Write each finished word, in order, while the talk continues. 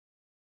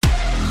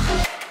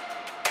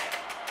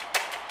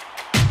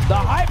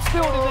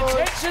building,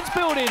 the tension's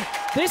building.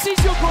 This is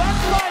your grand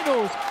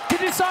final to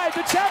decide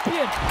the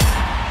champion.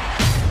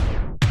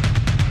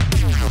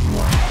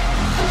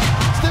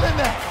 Still in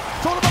there.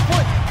 Tournament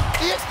point.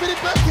 EX spinning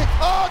back kick.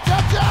 Oh,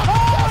 jab, jab.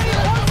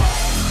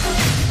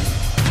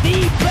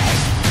 The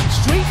best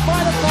Street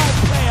Fighter V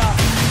player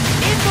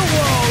in the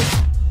world.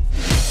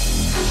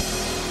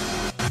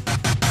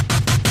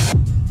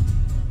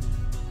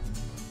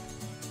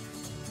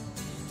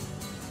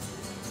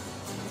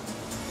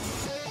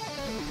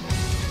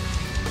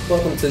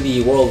 Welcome to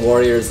the World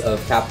Warriors of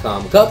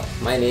Capcom Cup.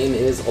 My name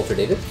is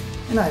UltraDavid.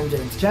 And I'm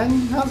James Chen.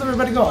 How's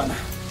everybody going?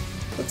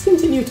 Let's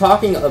continue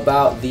talking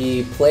about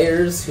the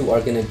players who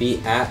are going to be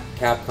at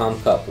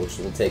Capcom Cup, which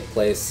will take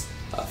place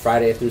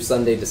Friday through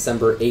Sunday,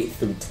 December 8th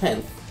through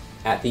 10th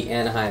at the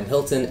Anaheim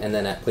Hilton and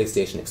then at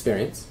PlayStation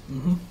Experience.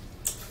 Mm-hmm.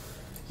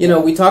 You know,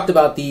 we talked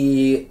about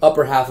the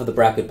upper half of the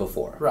bracket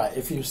before. Right.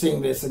 If you're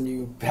seeing this and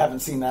you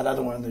haven't seen that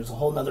other one, there's a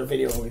whole other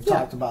video where we've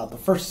talked about the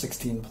first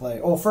 16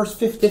 players. Oh, first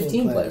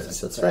 15 players.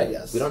 That's say, right.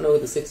 Yes. We don't know who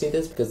the 16th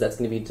is because that's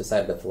going to be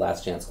decided at the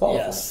last chance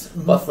qualifying. Yes.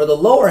 Mm-hmm. But for the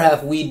lower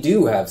half, we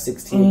do have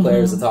 16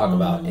 players to talk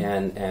about,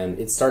 and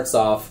it starts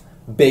off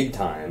big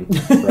time,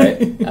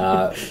 right?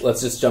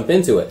 Let's just jump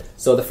into it.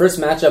 So the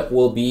first matchup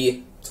will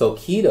be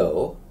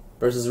Tokido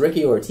versus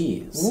Ricki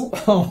Ortiz.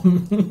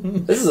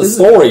 This is a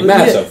storied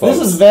matchup, folks.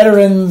 This is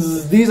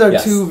veterans. These are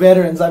two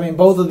veterans. I mean,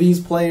 both of these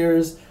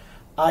players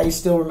I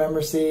still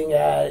remember seeing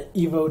at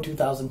EVO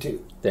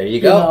 2002. There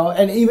you go. You know,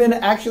 and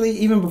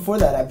even before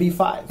that at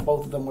B5,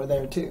 both of them were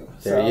there too.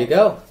 There you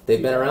go.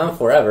 They've been around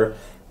forever.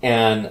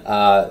 And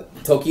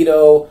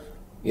Tokido,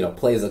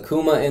 plays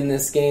Akuma in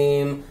this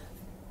game.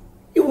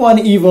 You won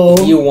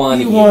EVO. You won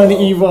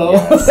EVO.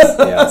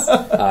 Yes.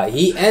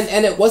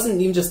 And it wasn't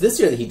even just this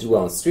year that he did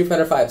well. In Street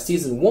Fighter V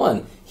Season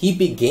 1, he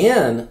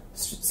began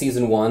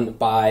Season 1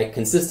 by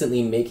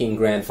consistently making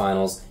grand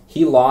finals.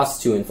 He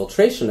lost to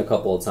Infiltration a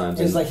couple of times.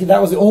 It's like that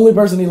was the only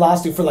person he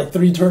lost to for like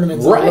 3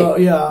 tournaments. Right.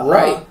 Yeah.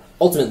 Right.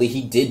 Ultimately,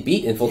 he did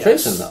beat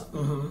Infiltration, though.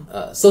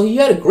 Mm-hmm. So he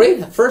had a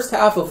great first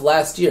half of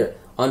last year.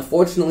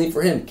 Unfortunately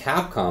for him,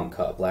 Capcom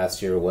Cup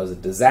last year was a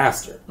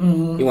disaster.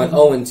 Mm-hmm. He went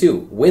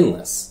 0-2,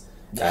 winless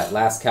at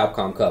last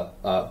Capcom Cup.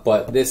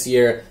 But this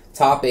year,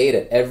 top 8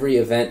 at every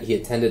event he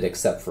attended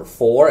except for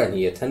 4, and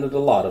he attended a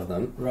lot of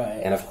them. Right.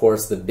 And of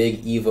course, the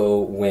big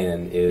EVO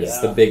win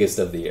is the biggest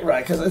of the year.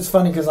 Right, because it's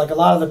funny because like a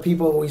lot of the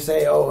people we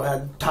say,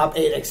 had top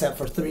 8 except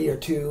for 3 or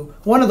 2.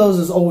 One of those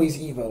is always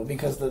EVO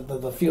because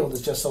the field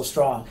is just so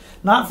strong.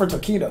 Not for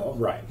Tokido.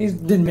 Right. He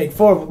didn't make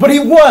 4 of them, but he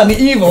won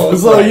EVO.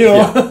 So,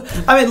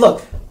 right, I mean,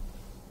 look.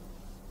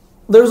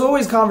 There's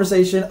always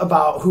conversation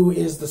about who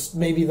is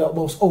maybe the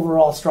most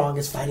overall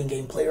strongest fighting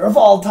game player of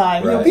all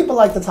time. Right. People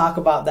like to talk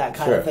about that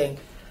kind of thing.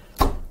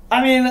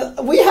 I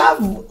mean, we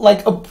have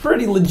like a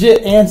pretty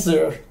legit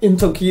answer in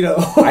Tokido.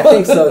 I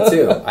think so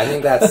too. I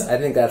think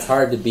that's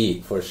hard to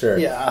beat for sure.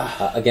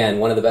 Yeah. Again,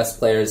 one of the best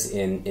players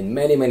in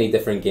many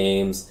different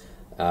games,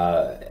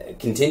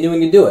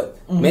 continuing to do it.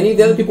 Mm-hmm. Many of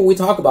the other people we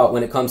talk about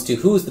when it comes to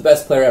who's the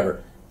best player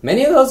ever,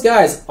 many of those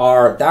guys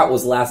that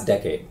was last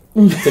decade,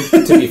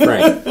 to be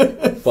frank.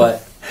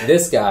 But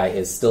this guy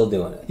is still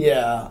doing it.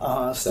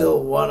 Yeah,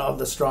 still one of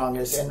the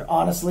strongest. And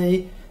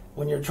honestly,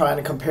 when you're trying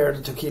to compare to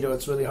Tokido,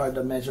 it's really hard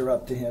to measure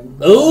up to him.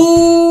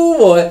 Oh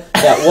boy!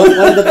 Yeah, one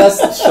of the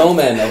best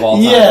showmen of all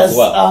time as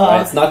well.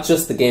 Right? It's not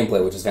just the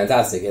gameplay, which is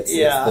fantastic. It's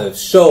the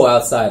show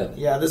outside of it.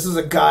 Yeah, this is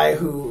a guy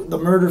who the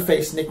Murder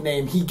Face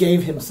nickname he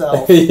gave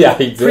himself. Yeah,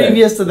 he did.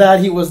 Previous to that,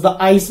 he was the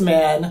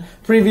Iceman.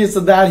 Previous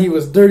to that, he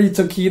was Dirty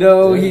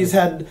Tokido. Yeah. He's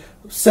had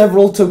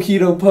several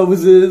Tokido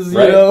poses. You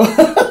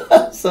know.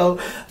 So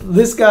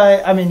this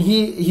guy, I mean,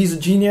 he's a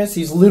genius.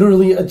 He's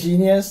literally a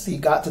genius. He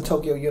got to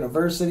Tokyo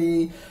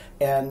University,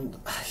 and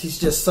he's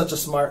just such a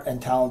smart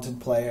and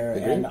talented player.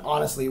 Agreed. And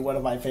honestly, one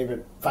of my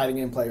favorite fighting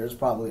game players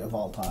probably of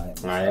all time.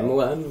 So.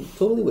 I'm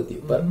totally with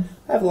you. But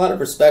I have a lot of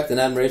respect and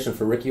admiration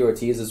for Ricki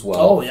Ortiz as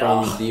well.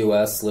 From the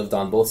U.S., lived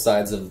on both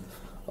sides of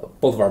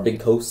both of our big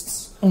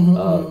coasts,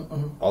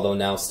 although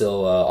now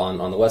still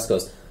on the West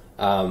Coast.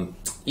 One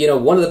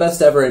of the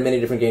best ever in many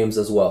different games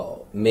as well.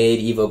 Made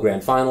EVO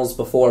Grand Finals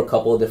before, a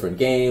couple of different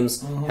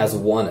games. Has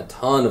won a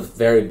ton of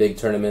very big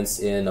tournaments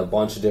in a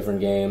bunch of different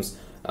games.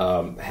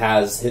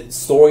 Has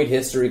storied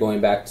history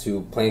going back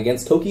to playing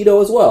against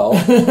Tokido as well,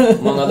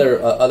 among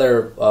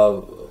other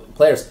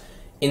players.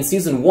 In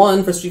Season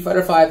 1 for Street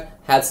Fighter V,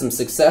 had some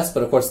success,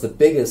 but of course the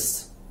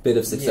biggest bit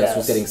of success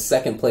was getting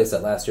second place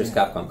at last year's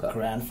Capcom Cup.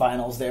 Grand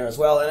Finals there as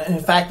well. And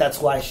in fact, that's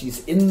why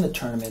she's in the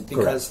tournament,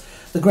 because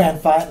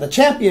the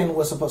champion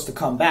was supposed to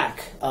come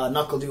back.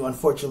 NuckleDu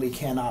unfortunately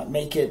cannot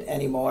make it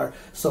anymore,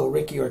 so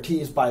Ricki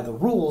Ortiz, by the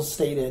rules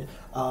stated,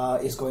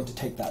 is going to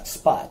take that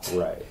spot.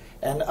 Right.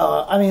 And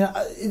I mean,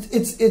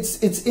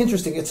 it's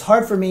interesting. It's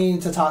hard for me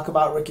to talk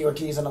about Ricki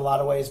Ortiz in a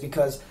lot of ways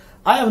because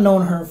I have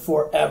known her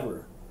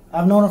forever.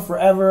 I've known her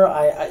forever.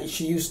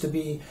 She used to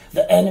be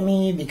the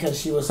enemy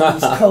because she was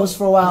East Coast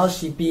for a while.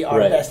 She beat our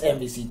best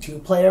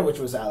MVC2 player, which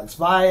was Alex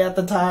Vi at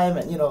the time.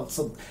 And,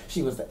 so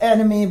she was the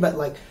enemy.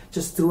 But,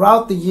 just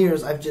throughout the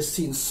years, I've just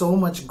seen so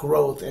much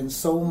growth and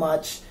so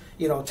much,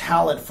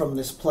 talent from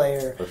this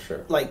player. For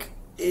sure. Like,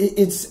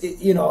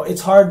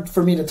 it's hard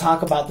for me to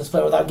talk about this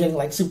player without getting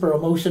like super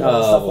emotional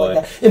and stuff like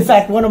that. In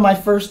fact, one of my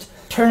first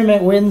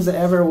tournament wins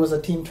ever was a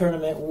team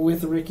tournament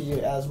with Ricki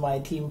as my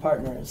team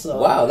partner.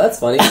 So wow, that's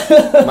funny.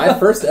 My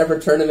first ever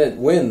tournament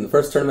win, the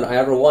first tournament I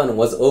ever won,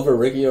 was over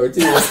Ricki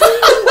Ortiz.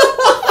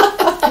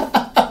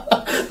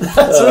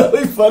 That's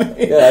really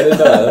funny. Yeah, I didn't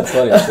know that. That's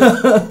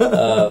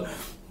funny.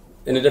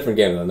 In a different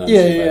game though. Not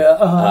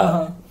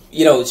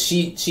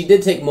she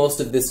did take most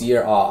of this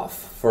year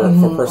off for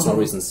personal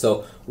reasons.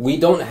 So we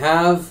don't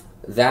have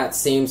that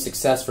same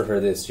success for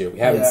her this year. We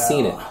haven't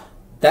seen it.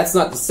 That's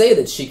not to say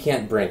that she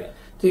can't bring it.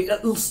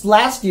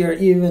 Last year,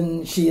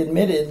 even she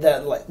admitted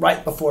that, like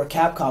right before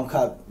Capcom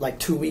Cup, like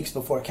 2 weeks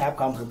before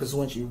Capcom Cup, is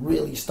when she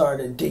really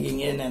started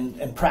digging in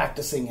and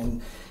practicing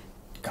and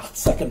got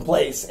second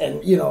place.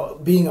 And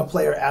being a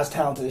player as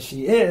talented as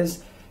she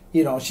is,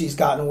 she's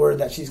gotten word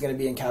that she's going to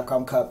be in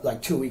Capcom Cup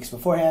like 2 weeks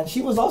beforehand.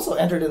 She was also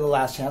entered in the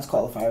last chance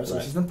qualifiers, so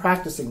she's been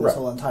practicing this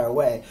whole entire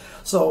way.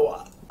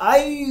 So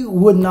I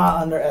would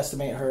not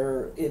underestimate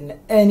her in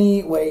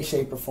any way,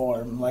 shape, or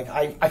form. Like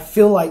I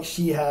feel like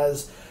she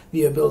has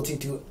the ability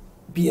to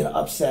be an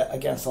upset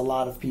against a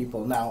lot of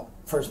people. Now,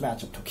 first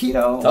matchup,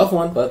 Tokido. Tough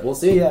one, but we'll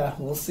see. Yeah,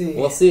 we'll see.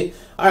 We'll see.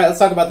 All right, let's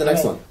talk about the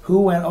next one.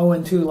 Who went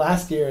 0-2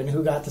 last year and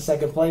who got to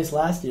second place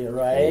last year,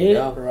 right? There you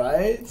go.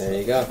 Right? There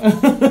you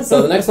go.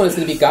 So the next one is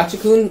going to be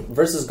Gachikun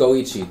versus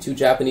Goichi, two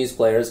Japanese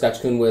players.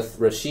 Gachikun with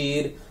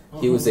Rashid.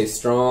 He was a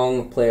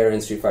strong player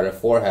in Street Fighter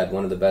 4, had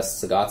one of the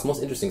best Sagats,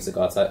 most interesting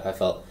Sagats, I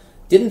felt.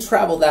 Didn't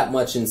travel that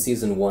much in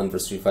Season 1 for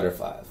Street Fighter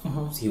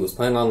 5. He was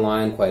playing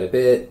online quite a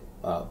bit,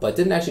 but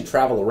didn't actually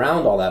travel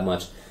around all that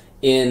much.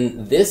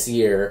 In this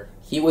year,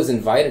 he was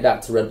invited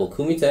out to Red Bull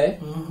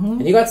Kumite,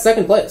 and he got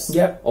second place.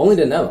 Yep. Only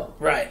to Nemo.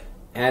 Right.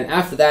 And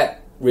after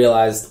that,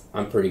 realized,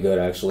 I'm pretty good,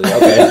 actually.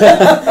 Okay.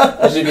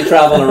 I should be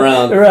traveling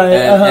around. Right.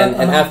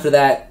 And after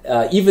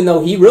that, even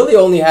though he really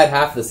only had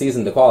half the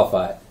season to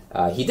qualify,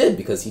 he did,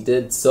 because he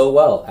did so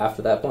well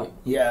after that point.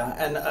 Yeah,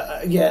 and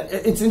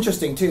it's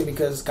interesting too,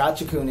 because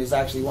Gachikun is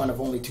actually one of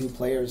only 2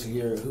 players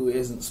here who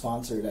isn't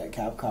sponsored at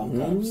Capcom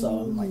Cup. So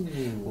I'm like,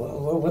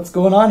 what's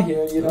going on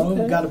here?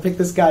 We've got to pick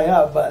this guy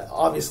up. But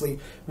obviously,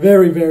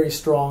 very, very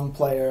strong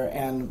player,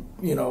 and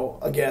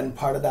again,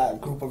 part of that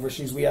group of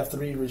Rashids. We have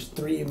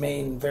three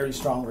main very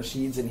strong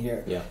Rashids in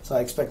here. Yeah. So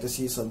I expect to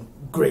see some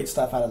great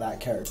stuff out of that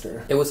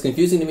character. It was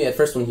confusing to me at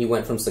first when he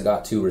went from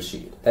Sagat to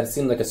Rashid. That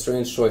seemed like a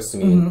strange choice to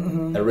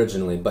me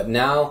originally, but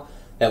now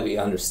that we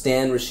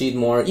understand Rashid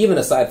more, even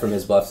aside from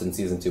his buffs in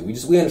Season 2,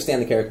 we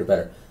understand the character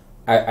better.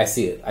 I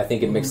see it. I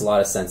think it makes a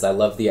lot of sense. I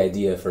love the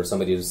idea for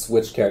somebody to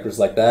switch characters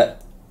like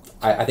that.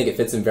 I think it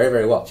fits him very,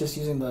 very well. Just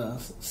using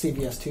the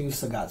CVS2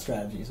 Sagat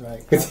strategies,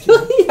 right?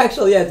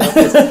 Actually,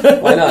 yeah,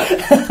 why not?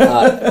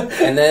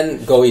 And then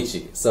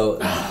Goichi. So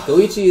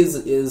Goichi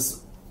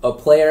is a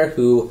player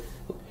who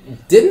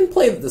didn't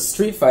play the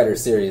Street Fighter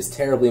series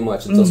terribly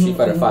much until Street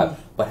Fighter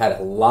 5, but had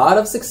a lot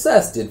of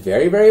success, did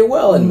very, very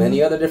well in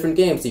many other different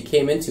games. He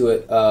came into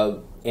it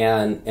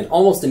and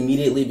almost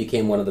immediately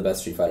became one of the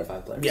best Street Fighter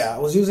 5 players. Yeah, I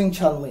was using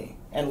Chun-Li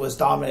and was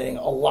dominating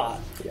a lot.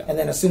 Yeah. And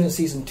then as soon as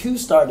Season 2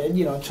 started,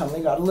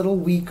 Chun-Li got a little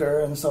weaker,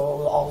 and so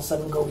all of a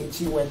sudden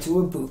Goichi went to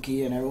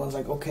Ibuki, and everyone's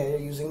like, okay, you're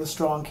using the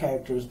strong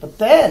characters. But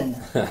then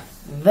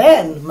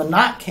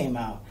Manat came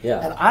out. Yeah.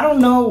 And I don't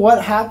know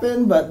what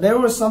happened, but there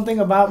was something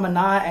about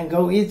Manat and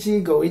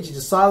Goichi. Goichi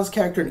just saw this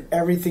character and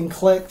everything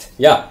clicked.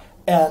 Yeah.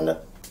 And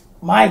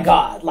my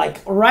God,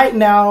 like right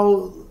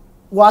now,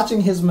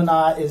 watching his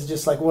Manat is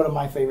just like one of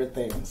my favorite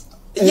things.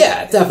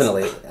 Yeah,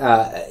 definitely.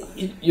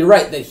 You're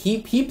right that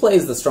he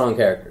plays the strong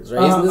characters,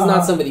 right? He's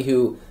not somebody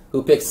who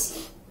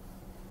picks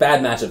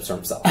bad matchups for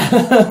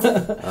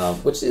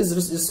himself, which is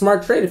a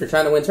smart trade if you're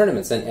trying to win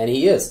tournaments, and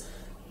he is.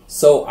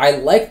 So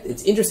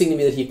it's interesting to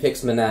me that he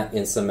picks Manat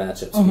in some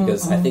matchups,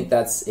 because I think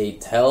that's a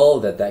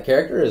tell that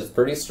character is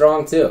pretty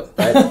strong too,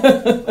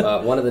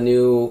 right? One of the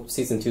new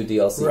Season 2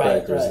 DLC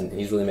characters, and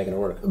he's really making it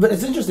work. But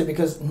it's interesting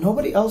because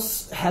nobody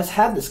else has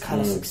had this kind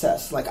of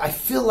success. Like, I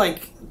feel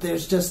like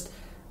there's just...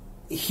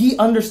 He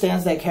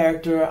understands that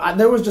character.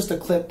 There was just a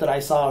clip that I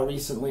saw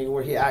recently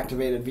where he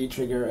activated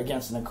V-Trigger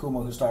against an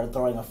Akuma who started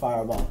throwing a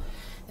fireball.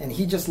 And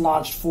he just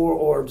launched 4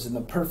 orbs in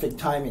the perfect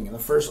timing. And the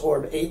first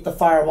orb ate the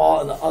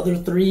fireball, and the other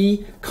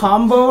 3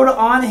 comboed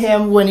on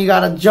him when he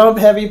got a jump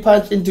heavy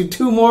punch into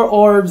 2 more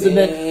orbs. And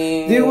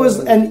then he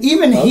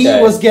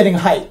was getting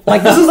hyped.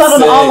 Like, this was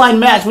not an online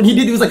match. When he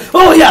did, he was like,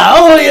 oh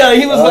yeah.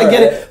 He was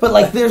getting... But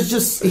like, there's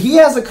just... He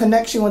has a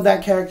connection with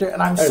that character,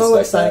 and I'm so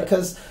excited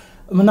because...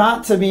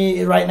 Manat, to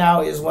me, right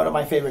now, is one of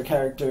my favorite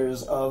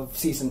characters of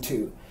Season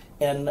 2.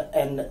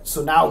 And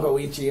so now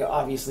Goichi,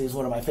 obviously, is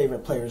one of my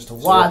favorite players to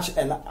watch,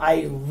 and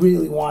I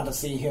really want to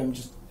see him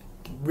just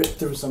rip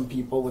through some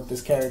people with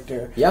this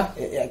character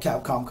at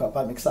Capcom Cup.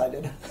 I'm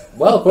excited.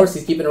 Well, of course,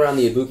 he's keeping around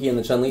the Ibuki and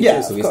the Chun-Li,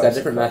 too, so he's got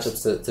different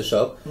matchups to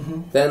show.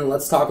 Then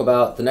let's talk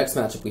about the next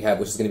matchup we have,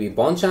 which is going to be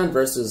Bonchan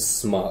versus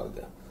Smug.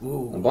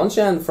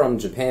 Bonchan from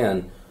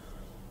Japan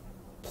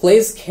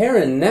plays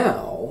Karen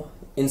now,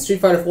 in Street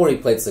Fighter 4, he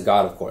played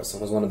Sagat, of course,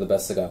 and was one of the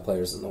best Sagat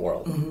players in the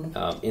world.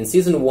 In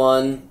Season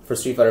 1, for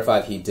Street Fighter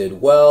 5, he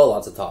did well.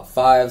 Lots of top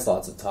 5s,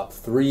 lots of top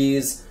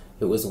 3s.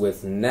 It was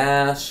with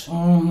Nash.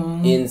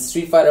 In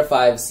Street Fighter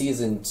 5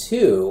 Season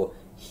 2,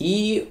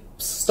 he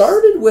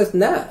started with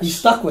Nash. He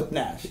stuck with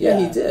Nash. Yeah,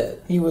 he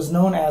did. He was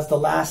known as the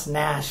last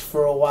Nash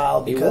for a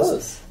while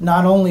because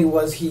not only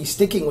was he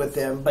sticking with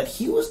him, but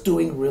he was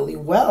doing really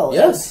well.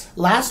 Yes. And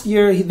last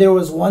year, there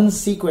was one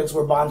sequence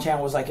where Bonchan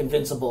was like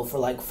invincible for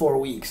like 4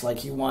 weeks. Like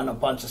he won a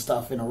bunch of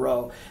stuff in a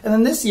row. And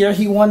then this year,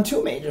 he won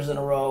 2 majors in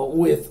a row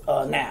with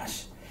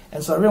Nash.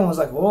 And so everyone was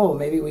like, whoa,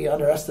 maybe we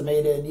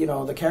underestimated,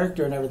 the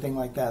character and everything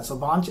like that. So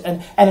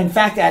Bonchan, and in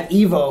fact, at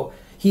EVO,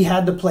 he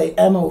had to play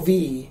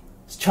MOV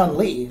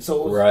Chun-Li,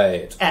 so it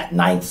was at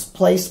 9th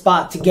place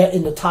spot to get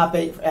in the top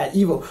 8 at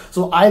EVO.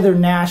 So either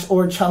Nash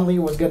or Chun-Li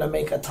was going to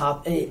make a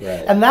top 8.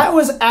 And that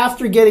was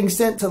after getting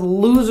sent to the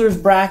loser's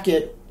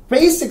bracket,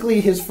 basically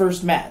his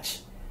first match.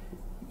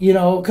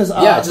 Because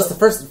just the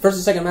first and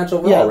second match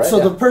overall, right? So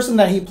the person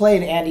that he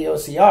played, Andy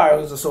OCR,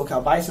 who's a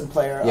SoCal Bison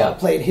player,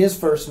 played his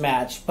first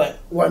match, but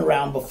 1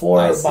 round before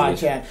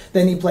Bonchan.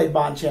 Then he played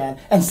Bonchan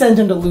and sent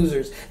him to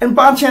losers. And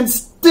Bonchan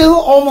still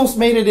almost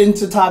made it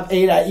into top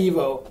 8 at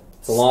EVO.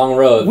 It's a long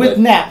road. With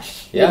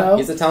Nash. Yeah,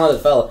 he's a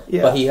talented fella.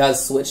 Yeah. But he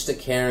has switched to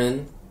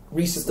Karen.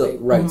 Recently.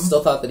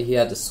 Still thought that he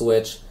had to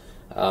switch.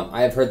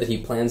 I have heard that he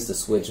plans to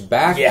switch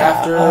back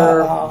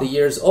after the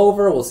year's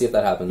over. We'll see if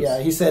that happens. Yeah,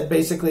 he said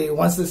basically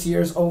once this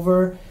year's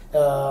over,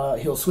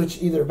 he'll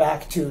switch either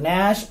back to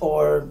Nash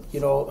or,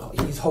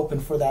 he's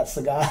hoping for that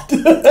Sagat.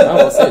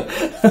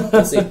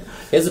 We'll see.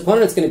 His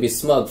opponent's going to be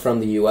Smug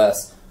from the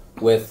U.S.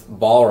 with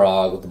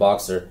Balrog, with the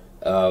boxer.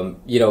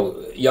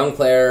 Young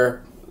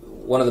player,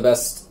 one of the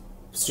best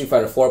Street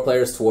Fighter 4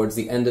 players towards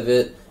the end of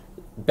it.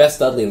 Best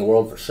Dudley in the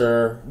world for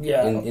sure.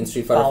 Yeah. In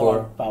Street Fighter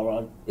 4.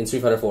 Balrog. In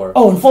Street Fighter 4.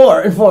 Oh, in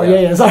 4.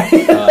 Yeah, sorry.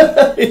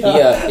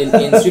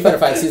 In Street Fighter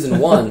 5 Season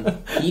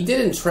 1, he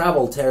didn't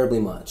travel terribly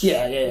much.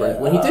 Right?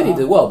 When he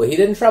did well, but he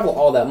didn't travel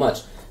all that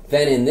much.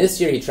 Then in this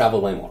year, he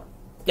traveled way more.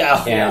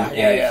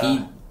 And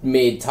he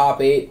made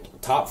top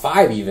 8, top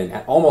 5 even,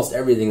 at almost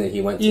everything that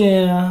he went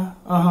to.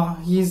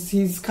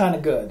 He's kind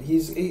of good.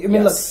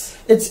 Look,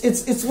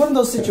 it's one of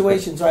those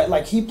situations, right?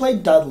 Like he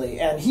played Dudley,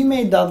 and he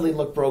made Dudley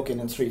look broken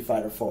in Street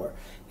Fighter 4.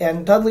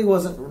 And Dudley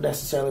wasn't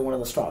necessarily one of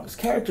the strongest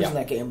characters in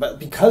that game, but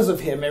because of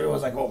him,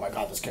 everyone's like, "Oh my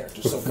god, this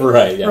character's so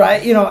good!"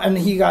 Right? And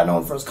he got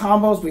known for his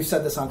combos. We've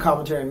said this on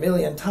commentary a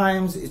million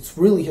times. It's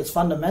really his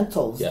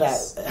fundamentals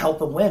that help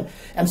him win.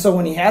 And so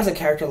when he has a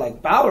character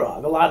like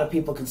Balrog, a lot of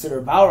people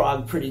consider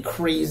Balrog pretty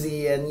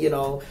crazy, and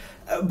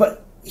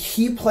but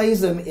he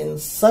plays him in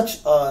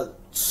such a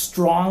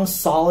strong,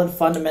 solid,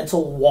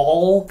 fundamental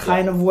wall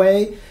kind of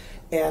way.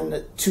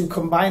 And to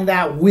combine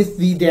that with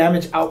the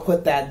damage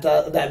output that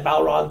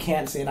Balrog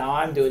can't see, now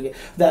I'm doing it,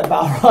 that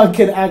Balrog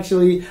can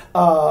actually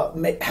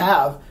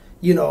have,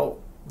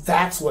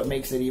 that's what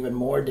makes it even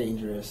more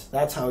dangerous.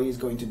 That's how he's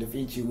going to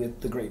defeat you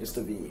with the greatest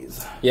of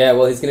ease. Yeah,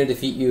 well, he's going to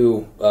defeat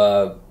you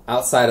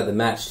outside of the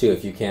match, too,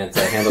 if you can't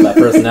handle that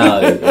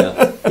personality.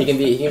 He can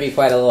be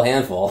quite a little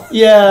handful up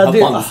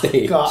on the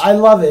stage. God, I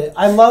love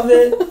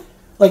it.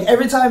 Like,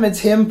 every time it's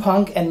him,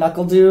 Punk, and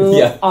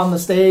NuckleDu on the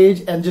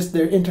stage, and just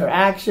their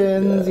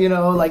interactions,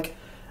 like,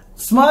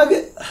 Smug,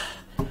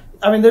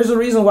 there's a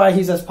reason why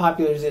he's as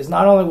popular as he is.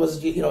 Not only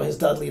was, his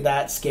Dudley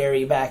that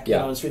scary back,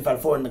 in Street Fighter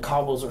 4, and the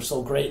combos are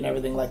so great and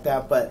everything like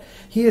that, but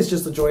he is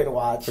just a joy to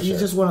watch. He's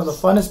just one of the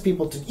funnest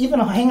people to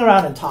even hang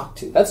around and talk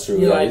to. That's true.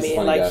 You know what I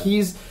mean? Like,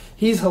 he's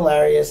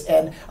hilarious,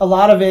 and a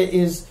lot of it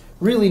is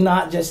really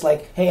not just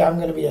like, hey, I'm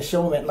going to be a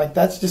showman. Like,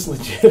 that's just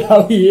legit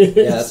how he is.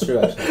 Yeah, that's true,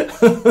 actually.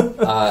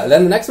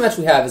 Then the next match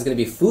we have is going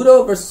to be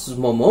Fudo versus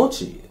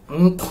Momochi.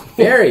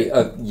 Very,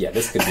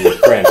 this could be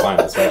grand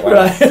finals, right?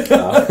 What?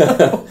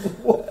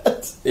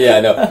 Yeah, I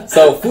know.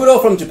 So,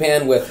 Fudo from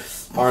Japan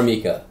with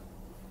Armika.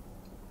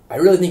 I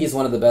really think he's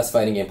one of the best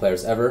fighting game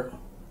players ever,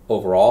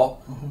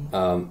 overall.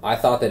 I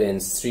thought that in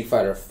Street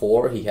Fighter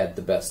 4, he had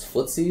the best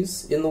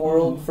footsies in the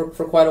world for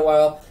quite a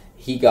while.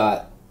 He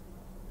got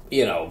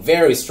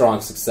very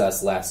strong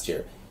success last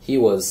year. He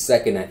was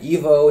second at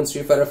EVO in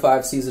Street Fighter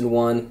 5 Season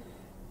 1.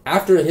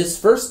 After his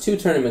first 2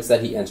 tournaments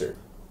that he entered,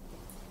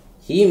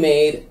 he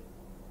made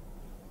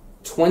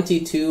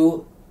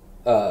 12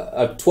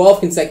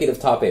 consecutive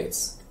top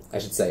 8s, I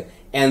should say.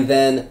 And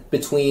then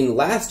between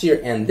last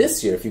year and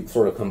this year, if you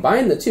sort of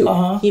combine the two,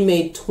 he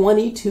made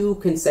 22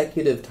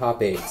 consecutive top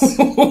 8s.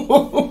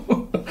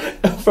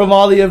 From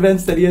all the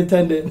events that he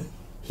attended.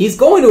 He's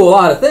going to a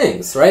lot of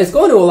things, right? He's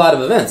going to a lot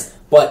of events.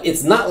 But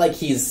it's not like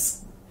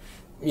he's,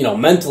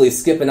 mentally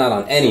skipping out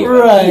on any of it.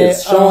 Right. He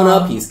is showing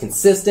up. He's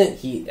consistent.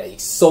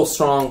 He's so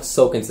strong,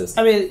 so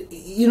consistent.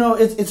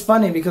 It's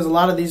funny because a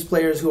lot of these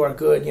players who are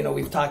good,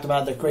 we've talked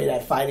about they're great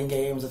at fighting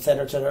games, et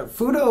cetera, et cetera.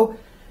 Fudo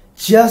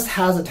just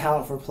has a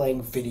talent for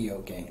playing video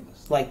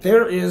games. Like,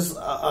 there is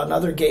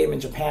another game in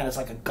Japan. It's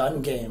like a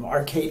gun game,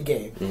 arcade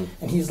game.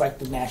 And he's like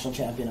the national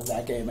champion of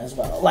that game as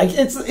well. Like,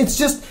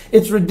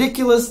 it's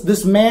ridiculous.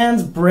 This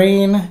man's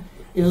brain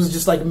It was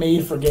just like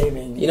made for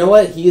gaming. You know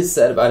what he has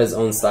said about his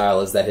own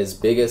style is that his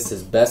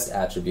best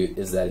attribute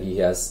is that he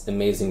has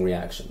amazing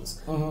reactions.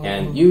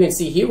 And you can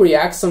see he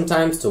reacts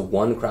sometimes to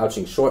one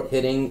crouching short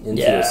hitting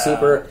into a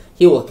super.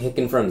 He will kick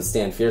in front of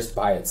Stand Fierce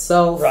by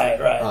itself.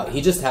 Right.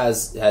 He just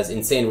has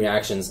insane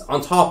reactions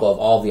on top of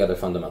all the other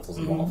fundamentals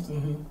involved.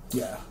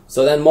 Yeah.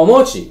 So then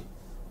Momochi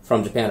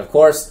from Japan, of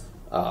course.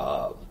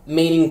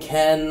 Maining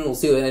Ken. We'll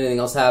see if anything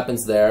else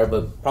happens there,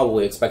 but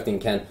probably expecting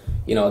Ken.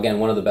 You know, again,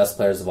 one of the best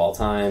players of all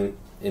time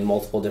in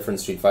multiple different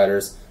Street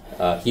Fighters.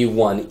 He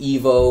won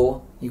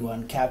EVO. He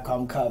won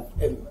Capcom Cup.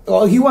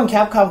 He won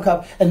Capcom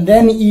Cup and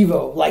then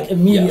EVO, like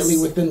immediately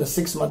within the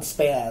 6-month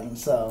span.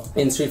 So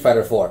in Street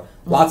Fighter 4,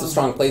 lots of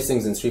strong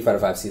placings in Street Fighter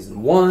 5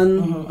 Season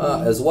 1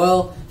 as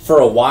well. For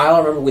a while, I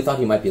remember we thought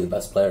he might be the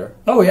best player.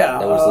 Oh yeah,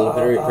 there was a little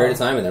period of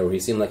time in there where he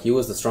seemed like he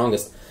was the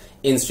strongest.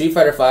 In Street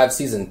Fighter 5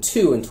 Season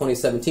 2 in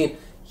 2017,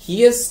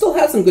 he has still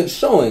had some good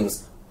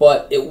showings.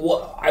 But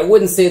I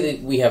wouldn't say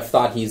that we have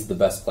thought he's the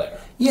best player.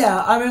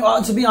 Yeah, I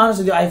mean, to be honest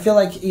with you, I feel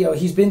like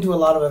he's been to a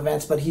lot of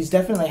events, but he's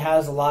definitely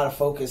has a lot of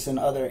focus in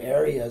other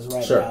areas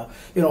right now.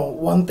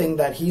 One thing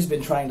that he's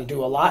been trying to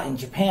do a lot in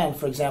Japan,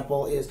 for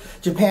example, is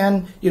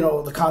Japan.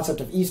 The concept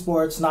of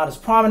esports not as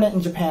prominent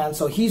in Japan,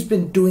 so he's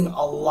been doing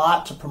a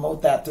lot to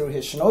promote that through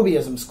his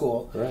Shinobiism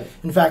school. Right.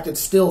 In fact, it's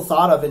still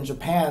thought of in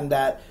Japan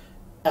that,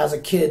 as a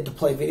kid, to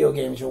play video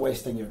games, you're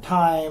wasting your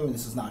time.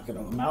 This is not going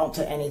to amount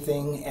to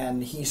anything.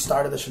 And he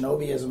started the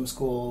Shinobiism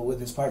school with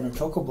his partner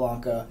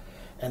Chocoblanca,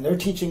 and they're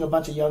teaching a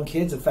bunch of young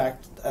kids. In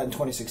fact, in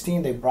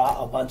 2016, they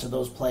brought a bunch of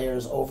those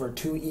players over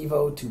to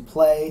EVO to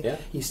play. Yeah.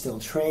 He's still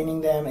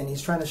training them, and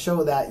he's trying to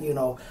show that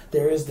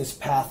there is this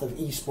path of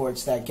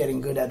esports, that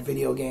getting good at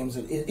video games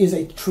is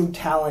a true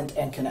talent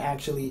and can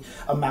actually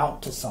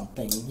amount to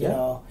something. You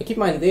know. And keep in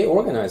mind, they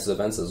organize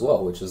events as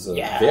well, which is a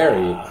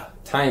very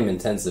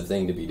time-intensive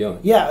thing to be doing.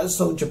 Yeah,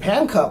 so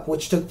Japan Cup,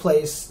 which took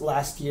place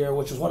last year,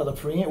 which was one of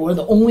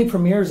the only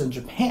premieres in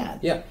Japan.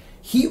 Yeah.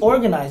 He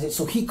organized it,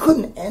 so he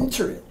couldn't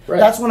enter it. Right.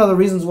 That's one of the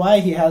reasons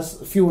why he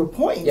has fewer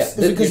points. Yeah,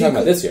 you're talking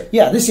about this year.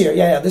 Yeah, this year.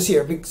 Yeah, this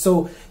year.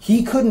 So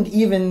he couldn't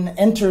even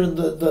enter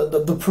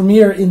the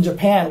premiere in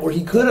Japan, where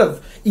he could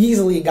have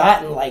easily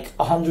gotten like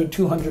 100,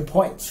 200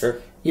 points. Sure.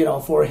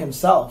 For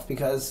himself,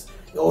 because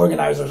the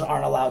organizers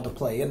aren't allowed to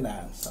play in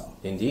that. So.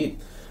 Indeed.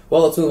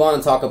 Well, let's move on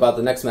and talk about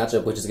the next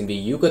matchup, which is going to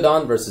be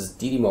Yukadon versus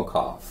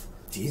Didimokov.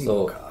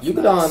 So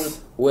Yukadon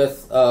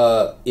with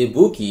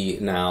Ibuki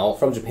now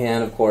from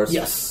Japan, of course.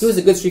 Yes, he was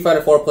a good Street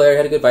Fighter 4 player.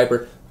 Had a good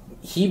Viper.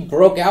 He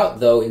broke out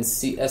though in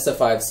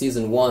SF5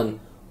 Season 1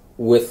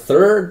 with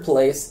 3rd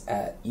place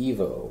at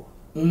EVO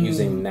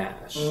using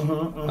Nash.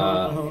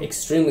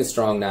 Extremely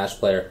strong Nash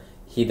player.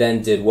 He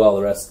then did well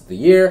the rest of the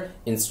year.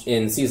 In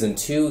Season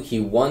 2, he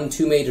won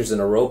 2 majors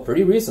in a row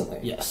pretty recently.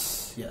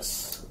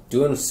 Yes.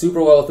 Doing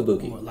super well with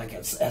Ibuki. Like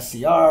at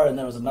SCR, and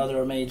there was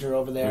another major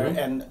over there.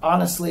 And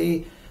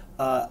honestly,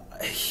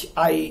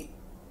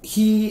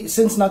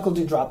 since Knuckle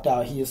dropped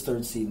out, he is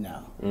 3rd seed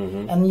now.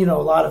 And a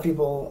lot of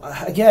people,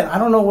 again, I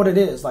don't know what it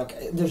is.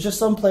 Like, there's just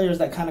some players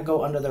that kind of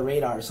go under the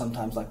radar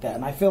sometimes like that,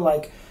 and I feel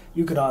like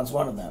Yukadon's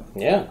one of them.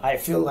 Yeah, I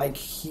feel like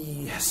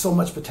he has so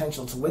much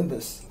potential to win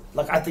this.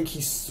 Like, I think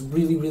he's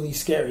really, really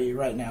scary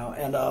right now,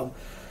 and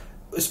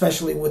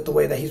especially with the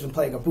way that he's been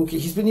playing Ibuki.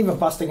 He's been even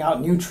busting out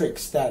new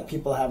tricks that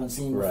people haven't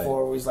seen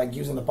before, where he's like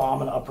using the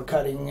bomb and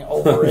uppercutting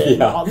over it,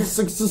 and all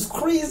this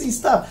crazy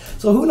stuff.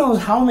 So who knows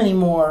how many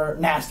more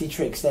nasty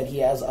tricks that he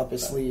has up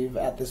his sleeve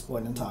at this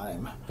point in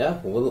time. Yeah,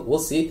 we'll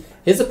see.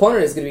 His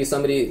opponent is going to be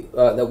somebody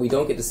that we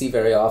don't get to see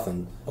very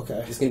often.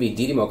 Okay. It's going to be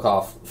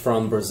Didimokov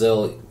from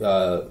Brazil.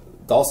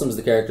 Dalsum's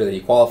the character that he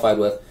qualified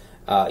with.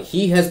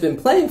 He has been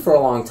playing for a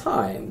long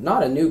time.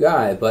 Not a new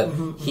guy, but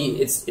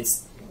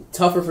it's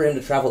tougher for him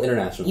to travel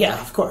internationally.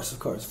 Yeah, of course.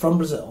 From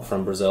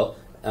Brazil.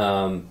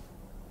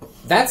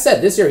 That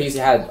said, this year he's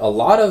had a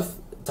lot of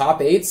top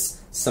 8s,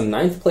 some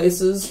 9th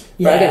places.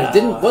 Yeah. But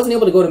again, wasn't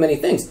able to go to many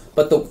things.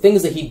 But the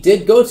things that he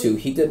did go to,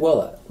 he did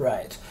well at.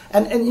 Right.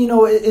 And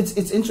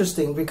it's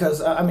interesting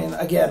because, I mean,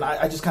 again,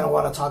 I just kind of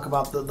want to talk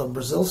about the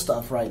Brazil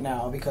stuff right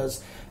now,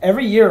 because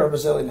every year a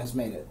Brazilian has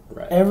made it.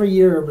 Right. Every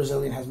year a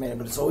Brazilian has made it,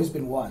 but it's always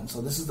been one. So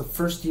this is the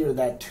first year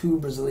that 2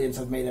 Brazilians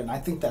have made it, and I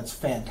think that's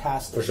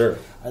fantastic. For sure.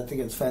 I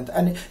think it's fantastic.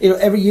 And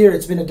every year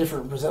it's been a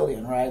different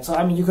Brazilian, right? So,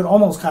 I mean, you can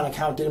almost kind of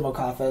count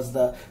Didimokov as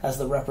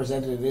the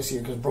representative this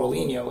year, because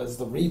Brolinho is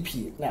the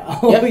repeat now.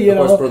 Yeah,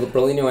 of course,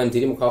 Brolinho and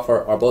Didimokov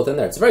are both in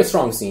there. It's a very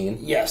strong scene.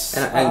 Yes.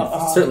 And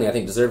certainly, I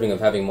think, deserving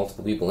of having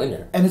multiple people in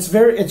here. And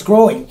it's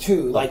growing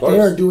too. Like, they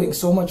are doing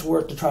so much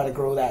work to try to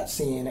grow that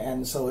scene,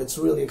 and so it's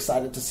really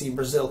excited to see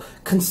Brazil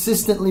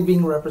consistently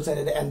being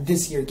represented, and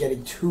this year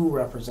getting 2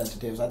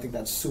 representatives. I think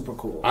that's super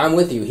cool. I'm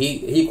with you.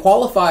 He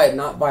qualified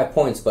not by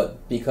points,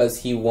 but because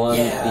he won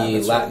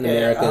the Latin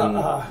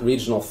American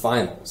regional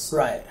finals.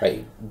 Right.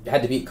 He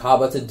had to beat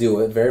Caba to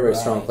do it. Very, very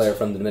strong player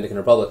from the Dominican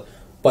Republic.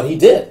 But he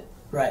did.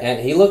 Right. And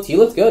he looked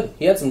good.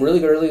 He had some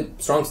really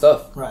strong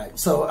stuff. Right.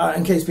 So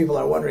in case people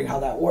are wondering how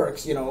that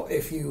works,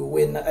 if you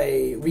win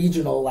a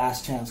regional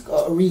last chance,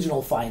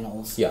 regional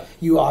finals,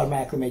 you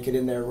automatically make it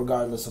in there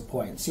regardless of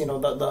points.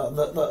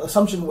 The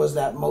assumption was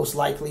that most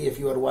likely if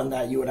you had won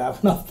that, you would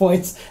have enough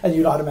points and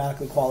you'd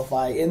automatically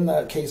qualify. In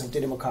the case of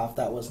Didymokov,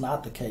 that was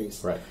not the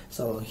case. Right.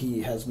 So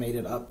he has made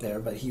it up there,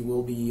 but he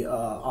will be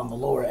on the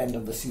lower end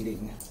of the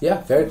seating.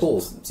 Yeah, very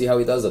cool. See how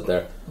he does up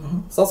there.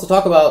 Let's also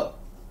talk about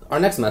our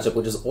next matchup,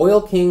 which is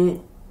Oil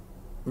King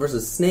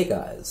versus Snake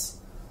Eyes.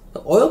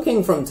 The Oil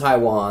King from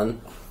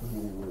Taiwan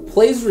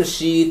plays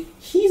Rashid.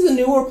 He's a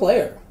newer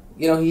player.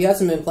 He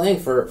hasn't been playing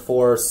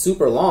for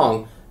super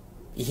long.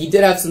 He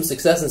did have some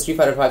success in Street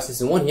Fighter V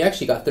Season 1. He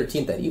actually got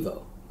 13th at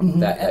EVO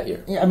that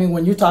year. Yeah, I mean,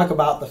 when you talk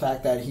about the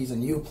fact that he's a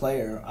new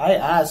player, I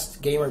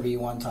asked GamerB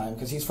one time,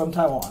 because he's from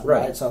Taiwan,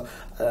 right? So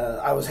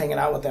I was hanging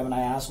out with them, and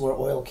I asked where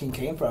Oil King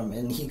came from,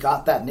 and he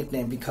got that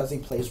nickname because he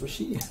plays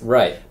Rashid.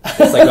 Right.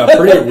 It's like a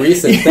pretty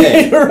recent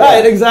thing.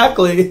 Right,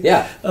 exactly.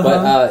 Yeah,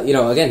 but,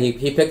 again,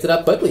 he picked it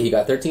up quickly. He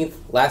got 13th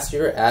last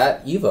year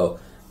at EVO.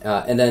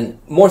 And then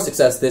more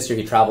success this year.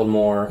 He traveled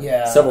more.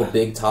 Yeah. Several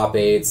big top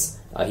 8s.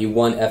 He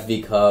won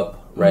FV Cup.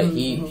 Right,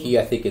 he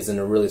I think is in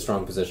a really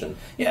strong position.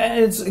 Yeah,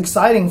 and it's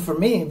exciting for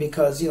me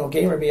because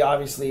GamerB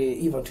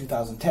obviously EVO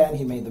 2010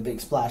 he made the big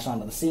splash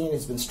onto the scene.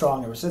 He's been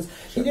strong ever since.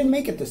 He didn't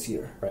make it this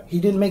year. Right. He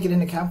didn't make it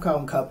into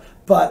Capcom Cup,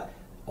 but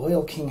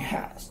Oil King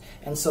has.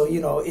 And so,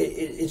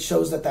 it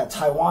shows that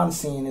Taiwan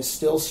scene is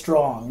still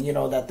strong,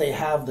 that they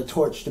have the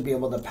torch to be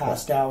able to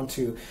pass down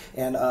to,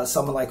 and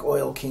someone like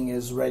Oil King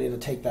is ready to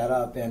take that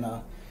up. And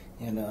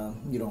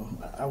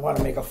I want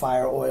to make a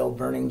fire oil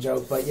burning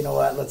joke, but you know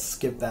what? Let's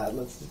skip that.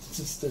 Let's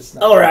just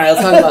not. All right,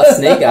 let's talk about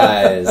Snake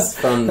Eyes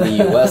from the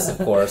U.S., of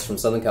course, from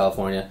Southern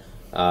California.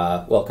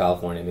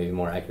 California, maybe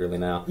more accurately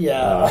now.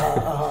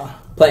 Yeah.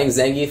 Playing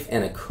Zangief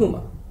and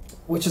Akuma.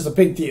 Which is a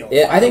big deal.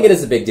 Yeah, I think it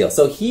is a big deal.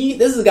 So this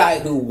is a guy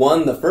who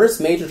won the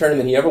first major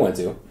tournament he ever went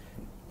to,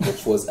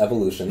 which was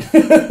Evolution.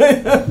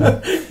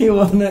 He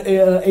won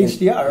the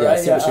HDR, right?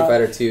 Super Street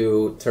Fighter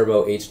 2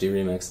 Turbo HD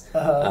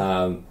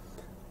Remix.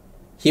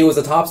 He was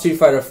a top Street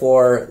Fighter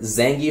 4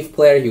 Zangief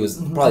player. He was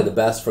probably the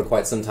best for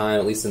quite some time,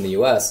 at least in the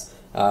U.S.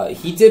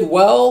 He did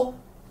well,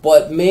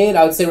 but made,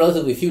 I would say,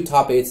 relatively few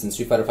top 8s in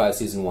Street Fighter V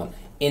Season 1.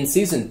 In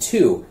Season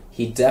 2,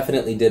 he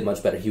definitely did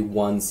much better. He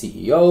won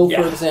CEO,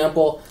 for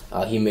example.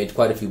 He made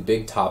quite a few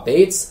big top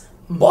 8s.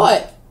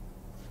 But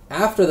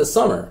after the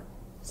summer,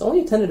 he's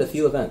only attended a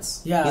few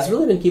events. Yeah, he's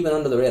really been keeping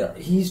under the radar.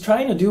 He's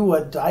trying to do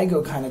what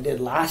Daigo kind of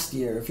did last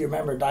year. If you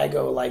remember,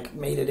 Daigo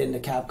made it into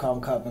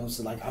Capcom Cup and was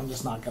like, "I'm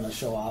just not going to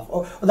show off."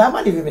 Or that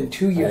might have even been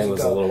 2 years ago. It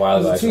was a little while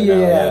ago.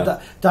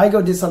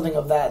 Daigo did something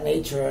of that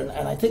nature,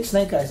 and I think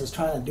Snake Eyes is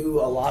trying to do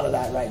a lot of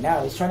that right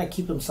now. He's trying to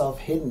keep himself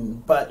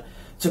hidden, but.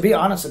 To be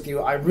honest with you,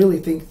 I really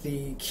think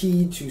the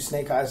key to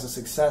Snake Eyes'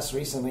 success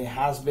recently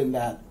has been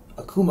that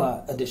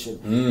Akuma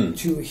addition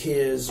to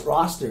his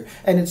roster.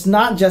 And it's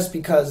not just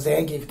because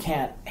Zangief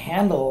can't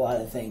handle a lot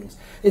of things.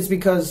 It's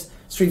because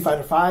Street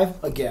Fighter V,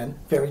 again,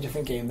 very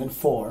different game than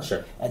 4.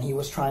 Sure. And he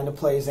was trying to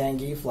play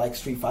Zangief like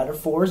Street Fighter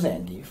 4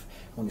 Zangief.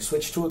 When he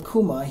switched to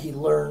Akuma, he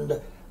learned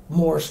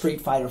more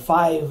Street Fighter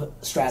V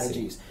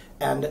strategies.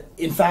 And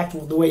in fact,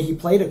 the way he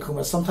played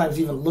Akuma sometimes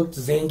even looked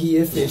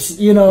Zangief-ish, He's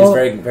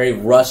very, very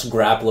rush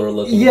grappler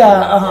looking.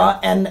 Yeah.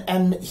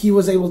 And he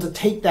was able to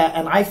take that,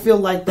 and I feel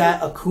like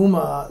that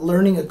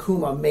learning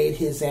Akuma made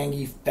his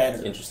Zangief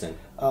better. Interesting.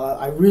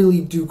 I really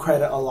do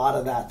credit a lot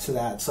of that to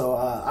that. So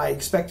I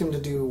expect him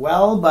to do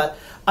well, but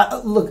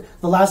look,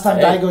 the last time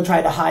Daigo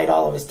tried to hide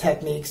all of his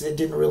techniques, it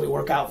didn't really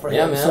work out for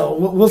him. Man. So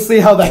we'll see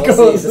how that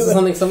goes. This is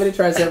something somebody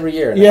tries every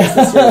year.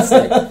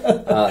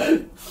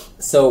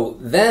 So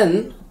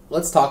then...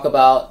 let's talk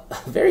about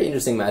a very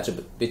interesting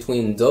matchup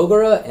between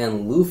Dogura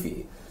and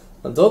Luffy.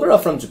 Now, Dogura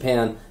from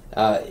Japan,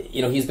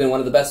 he's been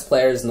one of the best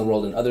players in the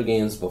world in other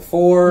games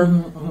before.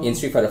 In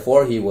Street Fighter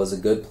 4, he was a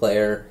good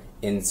player.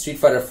 In Street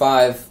Fighter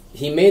 5,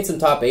 he made some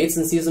top 8s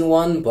in Season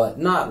 1, but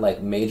not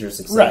major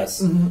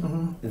success.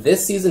 Right.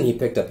 This season, he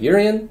picked up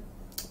Urien.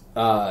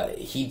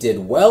 He did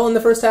well in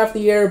the first half of the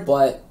year,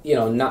 but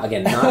not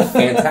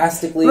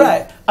fantastically.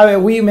 Right. I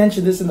mean, we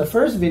mentioned this in the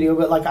first video,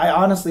 but I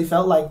honestly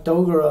felt like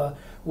Dogura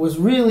was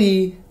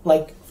really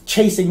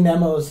chasing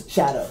Nemo's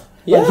shadow.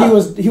 Yeah.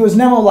 He was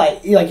Nemo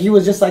he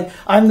was just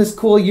I'm this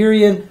cool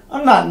Urien.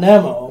 I'm not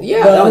Nemo.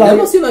 Yeah,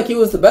 Nemo seemed like he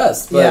was the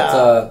best,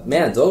 but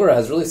man, Dogura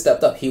has really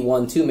stepped up. He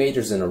won 2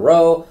 majors in a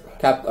row.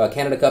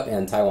 Canada Cup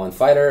and Taiwan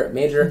Fighter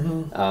Major,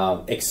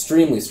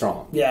 extremely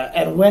strong. Yeah,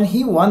 and when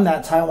he won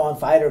that Taiwan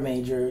Fighter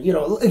Major,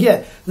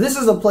 again, this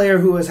is a player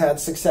who has had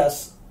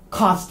success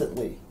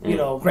constantly,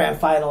 grand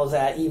finals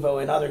at EVO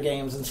and other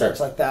games and such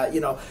like that,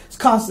 it's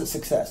constant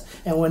success.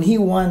 And when he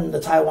won the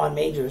Taiwan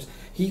Majors,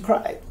 he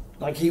cried.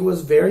 He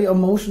was very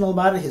emotional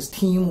about it. His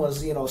team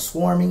was,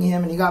 swarming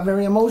him, and he got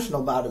very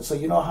emotional about it. So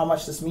you know how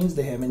much this means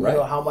to him, and you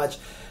know how much,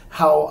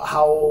 how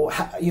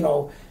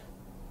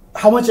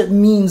it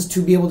means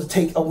to be able to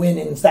take a win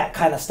in that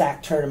kind of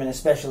stacked tournament,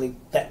 especially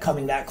that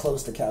coming that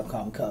close to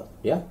Capcom Cup.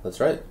 Yeah, that's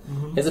right.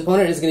 His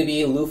opponent is going to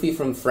be Luffy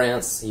from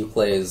France. He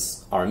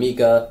plays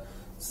Armika.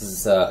 This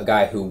is a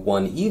guy who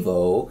won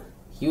EVO.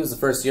 He was the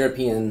first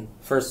European,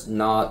 East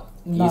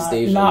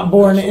Asian. Not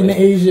born in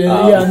Asia.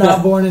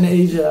 Not born in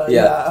Asia.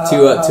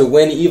 To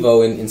win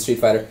EVO in Street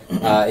Fighter.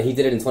 He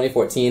did it in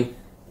 2014.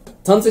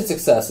 Tons of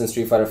success in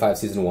Street Fighter V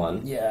Season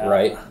 1. Yeah.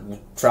 Right?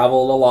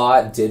 Traveled a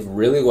lot, did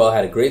really well,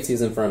 had a great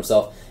season for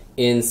himself.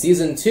 In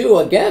Season 2,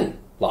 again,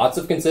 lots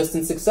of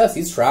consistent success.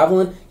 He's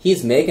traveling,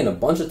 he's making a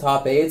bunch of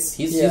top 8s,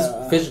 he's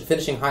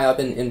finishing high up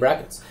in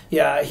brackets.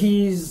 Yeah,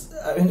 he's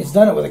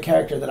done it with a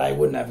character that I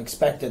wouldn't have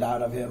expected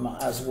out of him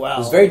as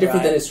well. It's very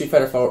different than his Street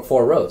Fighter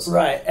 4 Rose.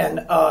 Right,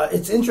 and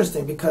it's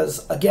interesting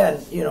because,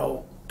 again,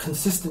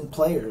 consistent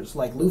players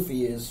like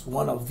Luffy is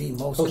one of the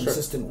most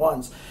consistent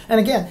ones. And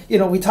again,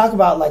 we talk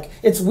about, like,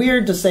 it's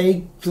weird to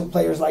say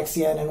players like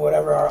Cien and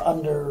whatever are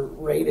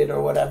underrated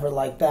or whatever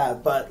like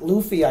that, but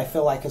Luffy, I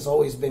feel like, has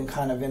always been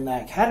kind of in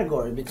that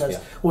category because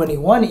when he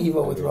won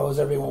EVO with Rose,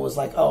 everyone was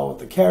like, oh,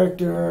 the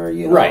character,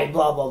 blah,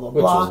 blah, blah,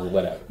 blah. Which is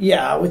whatever.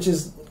 Yeah, which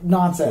is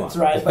nonsense,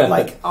 right? But,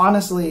 like,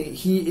 honestly,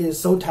 he is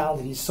so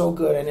talented, he's so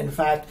good, and in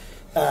fact,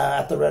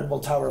 at the Red Bull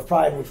Tower of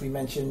Pride, which we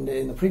mentioned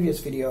in the previous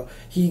video,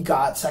 he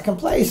got second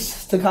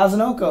place to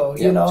Kazunoko.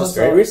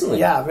 Very recently.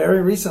 Yeah,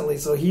 very recently.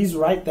 So he's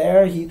right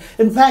there.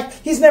 In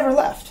fact, he's never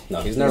left. No,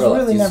 he's never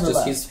left. Really never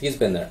left. He's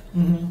been there.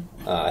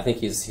 I think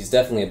he's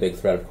definitely a big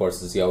threat, of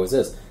course, as he always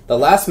is. The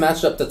last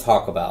matchup to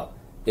talk about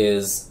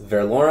is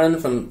Verloren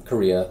from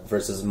Korea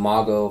versus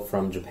Mago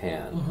from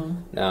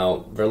Japan.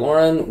 Now,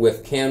 Verloren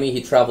with Cammy,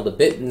 he traveled a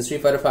bit in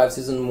Street Fighter V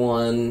Season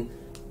 1.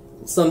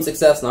 Some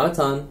success, not a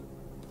ton.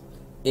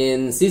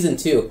 In Season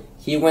 2,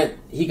 he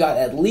got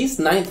at least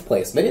 9th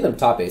place, many of them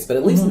top 8s, but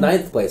at least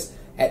 9th place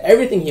at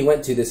everything he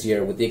went to this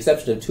year, with the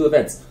exception of 2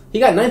 events.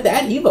 He got 9th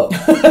at EVO.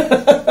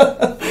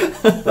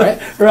 Right?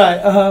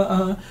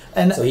 Right.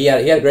 And so he had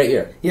a great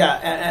year. Yeah,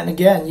 and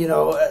again,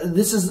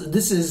 this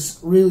is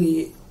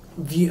really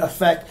the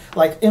effect.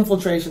 Like,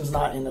 Infiltration's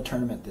not in the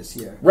tournament this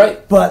year.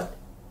 Right. But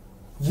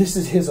this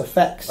is his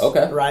effects,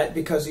 okay, right?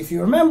 Because if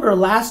you remember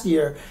last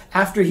year,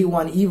 after he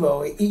won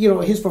EVO,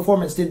 his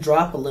performance did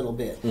drop a little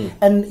bit.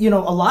 And, a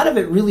lot of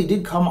it really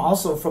did come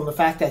also from the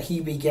fact that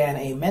he began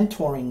a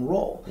mentoring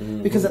role.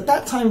 Because at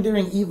that time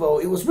during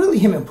EVO, it was really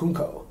him and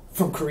Punko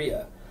from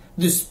Korea.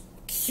 This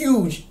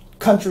huge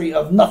country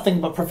of nothing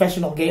but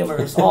professional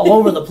gamers all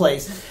over the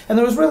place. And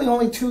there was really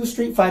only 2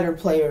 Street Fighter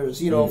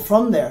players,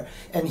 from there.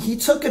 And he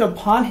took it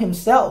upon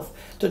himself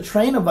to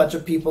train a bunch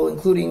of people,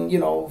 including,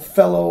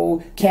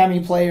 fellow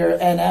Cammy player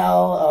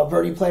NL,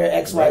 Birdie player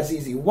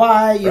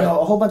XYZZY, a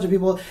whole bunch of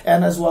people,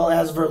 and as well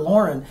as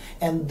Verloren.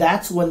 And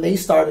that's when they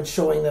started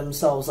showing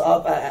themselves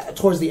up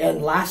towards the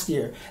end last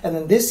year. And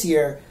then this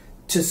year,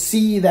 to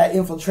see that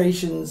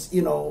Infiltration's,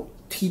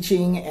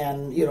 teaching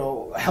and,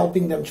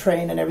 helping them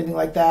train and everything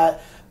like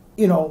that,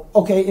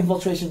 okay,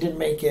 Infiltration didn't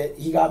make it.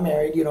 He got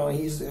married,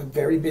 he's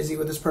very busy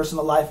with his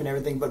personal life and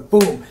everything. But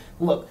boom,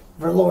 look,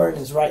 Verloren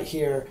is right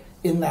here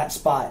in that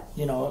spot,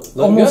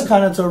 almost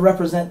kind of to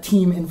represent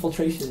Team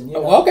Infiltration.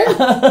 Okay.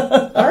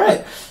 All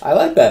right. I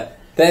like that.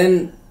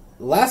 Then,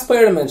 last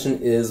player to mention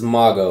is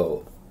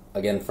Mago.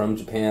 Again, from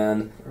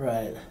Japan.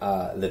 Right.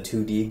 The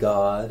 2D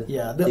god,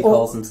 yeah, he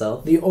calls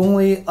himself. The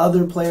only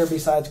other player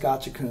besides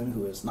Gotcha-kun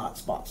who is not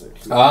sponsored.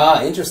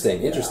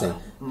 Interesting.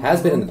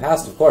 Has been in the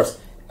past, of course.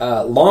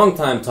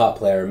 Long-time top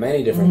player,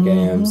 many different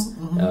games.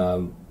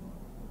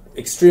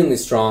 Extremely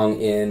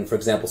strong in, for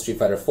example, Street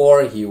Fighter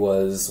 4. He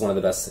was one of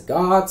the best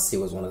Sagats. He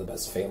was one of the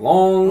best Fei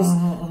Longs.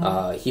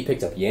 He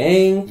picked up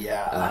Yang.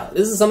 Yeah.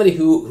 This is somebody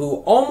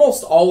who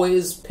almost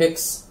always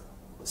picks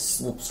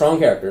strong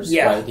characters.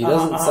 Yeah. Right? He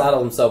doesn't saddle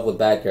himself with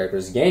bad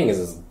characters. Yang is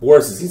as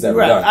worse as he's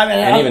ever done.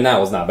 And even that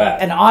was not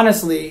bad. And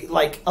honestly,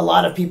 like, a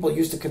lot of people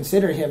used to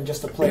consider him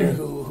just a player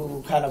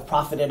who kind of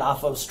profited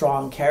off of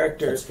strong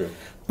characters. That's true.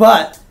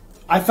 But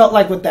I felt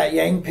like with that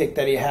Yang pick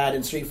that he had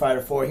in Street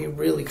Fighter 4, he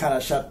really kind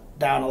of shut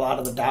down a lot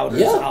of the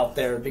doubters out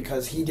there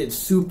because he did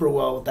super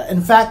well with that.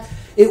 In fact,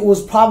 it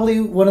was probably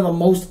one of the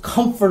most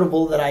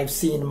comfortable that I've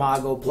seen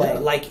Mago play.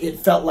 Like, it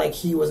felt like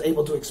he was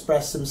able to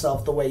express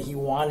himself the way he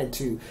wanted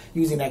to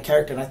using that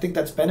character. And I think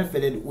that's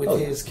benefited with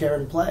his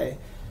Karen play.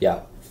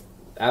 Yeah,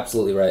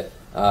 absolutely right.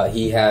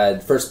 He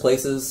had first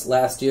places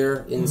last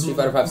year in Street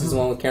Fighter V Season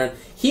 1 with Karen.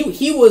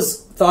 He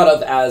was thought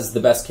of as the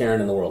best Karen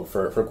in the world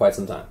for quite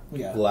some time.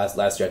 Yeah.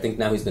 Last year. I think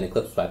now he's been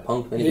eclipsed by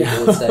Punk, many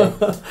people would say.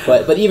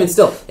 But even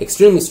still,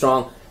 extremely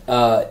strong.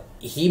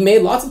 He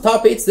made lots of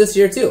top 8s this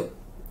year too.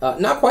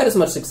 Not quite as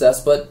much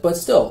success, but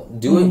still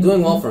doing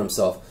well for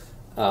himself.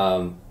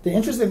 The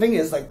interesting thing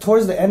is, like,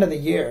 towards the end of the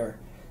year,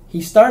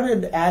 he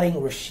started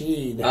adding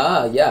Rashid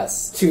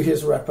to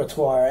his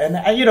repertoire. And,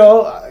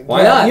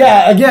 why not?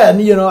 Yeah, again,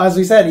 as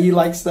we said, he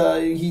likes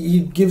he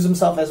gives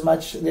himself as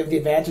much of the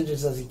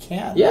advantages as he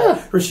can. Yeah.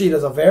 Right? Rashid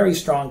is a very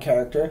strong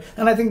character,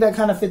 and I think that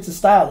kind of fits his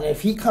style. And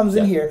if he comes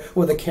in here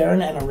with a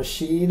Karen and a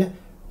Rashid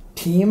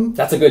team.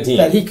 That's a good team.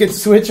 That he could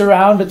switch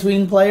around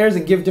between players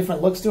and give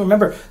different looks to.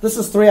 Remember, this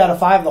is 3 out of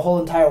 5 the whole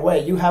entire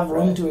way. You have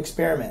room to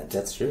experiment.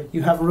 That's true.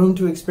 You have room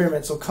to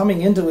experiment. So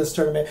coming into this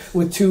tournament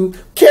with 2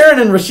 Karen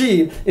and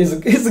Rashid is a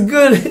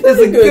good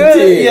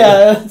team.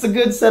 Yeah, it's a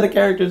good set of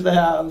characters to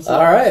have. So.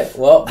 All right.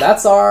 Well,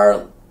 that's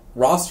our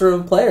roster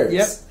of players.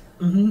 Yep.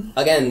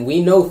 Again,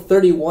 we know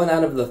 31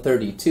 out of the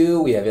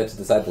 32. We have yet to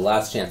decide the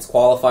last chance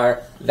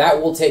qualifier.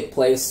 That will take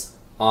place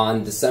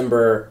on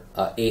December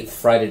 8th,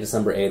 Friday,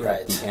 December 8th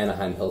at the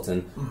Anaheim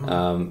Hilton.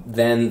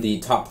 Then the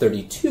top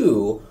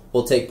 32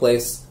 will take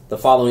place the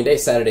following day,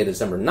 Saturday,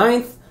 December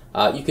 9th.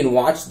 You can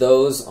watch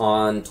those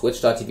on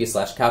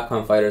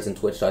twitch.tv/Capcom Fighters and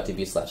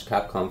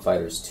twitch.tv/Capcom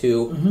Fighters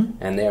 2,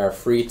 and they are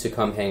free to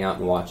come hang out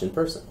and watch in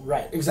person.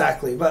 Right,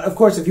 exactly. But of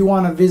course, if you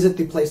want to visit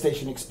the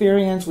PlayStation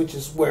Experience, which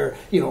is where,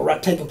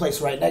 taking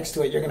place right next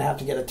to it, you're going to have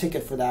to get a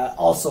ticket for that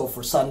also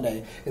for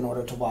Sunday in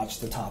order to watch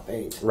the top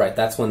 8. Right,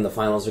 that's when the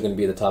finals are going to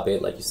be the top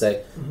 8, like you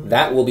say.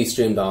 That will be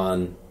streamed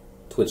on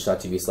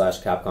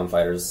twitch.tv/Capcom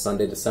Fighters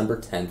Sunday,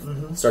 December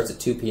 10th. Starts at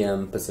 2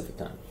 p.m. Pacific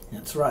time.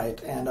 That's right,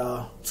 and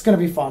it's going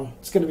to be fun.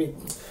 It's going to be...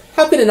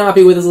 How could it not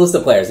be with this list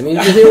of players? I mean,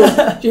 did you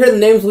hear the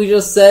names we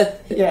just said?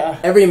 Yeah.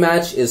 Every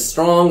match is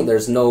strong.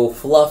 There's no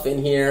fluff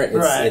in here.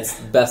 It's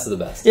best of the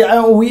best.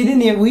 Yeah, we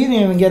didn't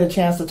even get a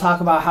chance to talk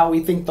about how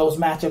we think those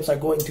matchups are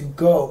going to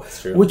go,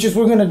 which is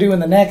we're going to do in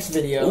the next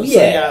video. Oh,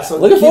 So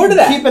looking forward to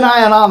that. Keep an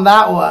eye on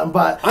that one.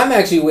 But I'm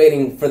actually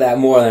waiting for that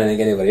more than I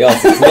think anybody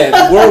else is. Man,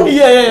 we're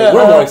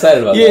more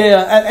excited about that.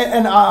 Yeah,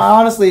 and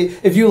honestly,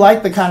 if you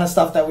like the kind of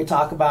stuff that we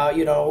talk about,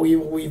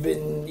 we've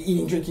been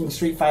eating, drinking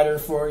Street Fighter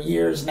for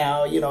years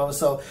now,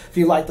 so if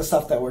you like the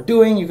stuff that we're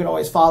doing, you can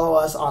always follow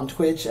us on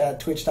Twitch at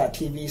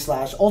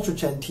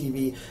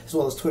twitch.tv/UltraChenTV, as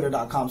well as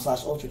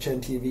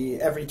twitter.com/UltraChenTV.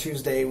 Every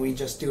Tuesday, we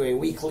just do a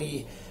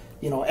weekly,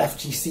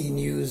 FGC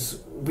news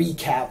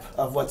recap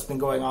of what's been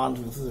going on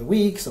through the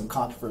week, some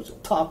controversial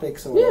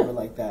topics or whatever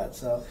like that.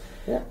 So,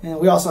 and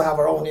we also have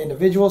our own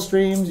individual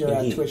streams. You're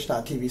at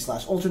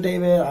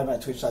twitch.tv/UltraDavid. I'm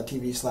at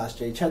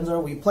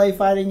twitch.tv/JChenzo. We play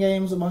fighting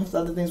games, amongst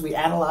other things. We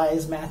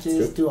analyze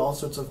matches, do all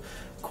sorts of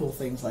cool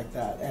things like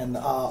that. And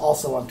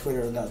also on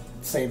Twitter, that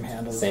same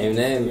handle. Same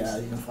name. Yeah,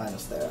 you can find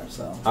us there.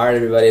 So. All right,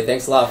 everybody.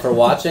 Thanks a lot for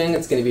watching.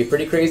 It's going to be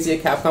pretty crazy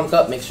at Capcom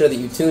Cup. Make sure that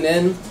you tune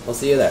in. We'll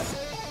see you there.